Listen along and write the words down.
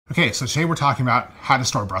Okay, so today we're talking about how to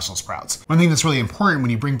store Brussels sprouts. One thing that's really important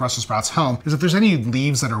when you bring Brussels sprouts home is if there's any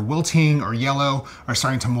leaves that are wilting or yellow or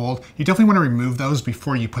starting to mold, you definitely want to remove those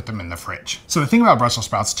before you put them in the fridge. So the thing about Brussels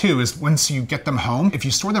sprouts too is once you get them home, if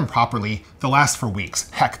you store them properly, they'll last for weeks.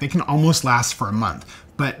 Heck, they can almost last for a month.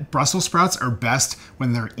 But Brussels sprouts are best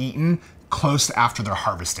when they're eaten close after they're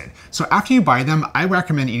harvested. So after you buy them, I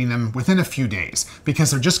recommend eating them within a few days because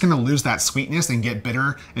they're just gonna lose that sweetness and get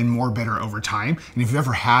bitter and more bitter over time. And if you've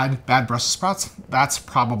ever had bad Brussels sprouts, that's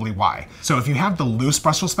probably why. So if you have the loose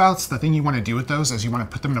Brussels sprouts, the thing you wanna do with those is you wanna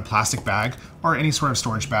put them in a plastic bag or any sort of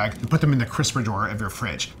storage bag and put them in the crisper drawer of your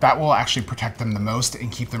fridge. That will actually protect them the most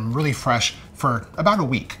and keep them really fresh for about a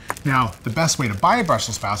week. Now, the best way to buy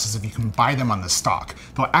Brussels sprouts is if you can buy them on the stalk.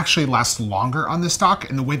 They'll actually last longer on the stalk,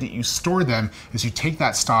 and the way that you store them is you take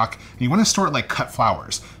that stalk and you want to store it like cut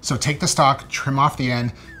flowers. So take the stalk, trim off the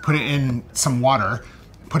end, put it in some water,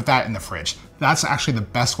 put that in the fridge. That's actually the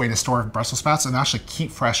best way to store Brussels sprouts and actually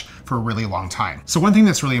keep fresh for a really long time. So one thing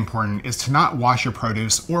that's really important is to not wash your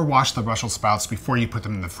produce or wash the Brussels sprouts before you put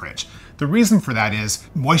them in the fridge. The reason for that is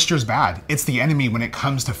moisture is bad. It's the enemy when it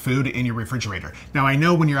comes to food in your refrigerator. Now I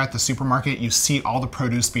know when you're at the supermarket, you see all the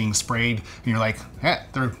produce being sprayed and you're like, hey,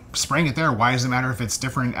 they're spraying it there. Why does it matter if it's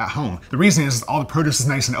different at home? The reason is all the produce is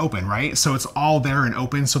nice and open, right? So it's all there and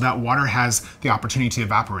open so that water has the opportunity to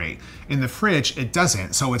evaporate. In the fridge, it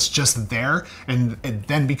doesn't. So it's just there and it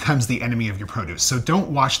then becomes the enemy of your produce. So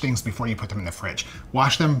don't wash things before you put them in the fridge.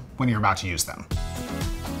 Wash them when you're about to use them.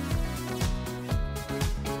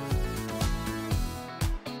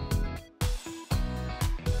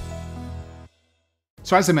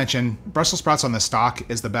 So as I mentioned, Brussels sprouts on the stalk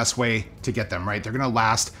is the best way to get them, right? They're gonna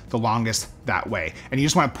last the longest that way. And you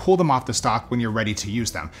just wanna pull them off the stalk when you're ready to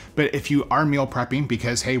use them. But if you are meal prepping,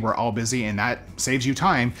 because hey, we're all busy and that saves you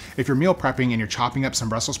time, if you're meal prepping and you're chopping up some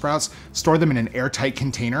Brussels sprouts, store them in an airtight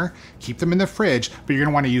container, keep them in the fridge, but you're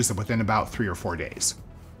gonna wanna use them within about 3 or 4 days.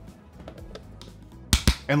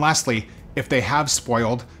 And lastly, if they have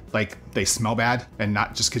spoiled, like they smell bad and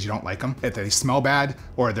not just because you don't like them. If they smell bad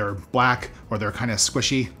or they're black or they're kind of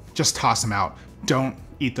squishy, just toss them out. Don't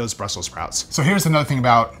eat those Brussels sprouts. So here's another thing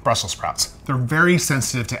about Brussels sprouts. They're very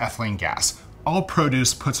sensitive to ethylene gas. All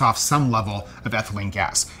produce puts off some level of ethylene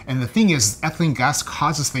gas. And the thing is, ethylene gas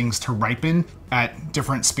causes things to ripen at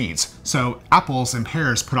different speeds. So apples and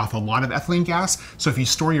pears put off a lot of ethylene gas. So if you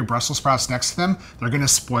store your Brussels sprouts next to them, they're gonna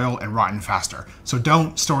spoil and rotten faster. So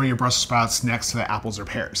don't store your Brussels sprouts next to the apples or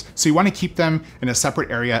pears. So you wanna keep them in a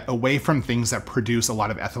separate area away from things that produce a lot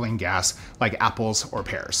of ethylene gas, like apples or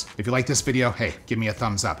pears. If you like this video, hey, give me a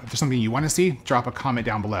thumbs up. If there's something you wanna see, drop a comment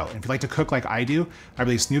down below. And if you like to cook like I do, I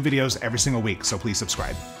release new videos every single week, so please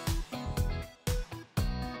subscribe.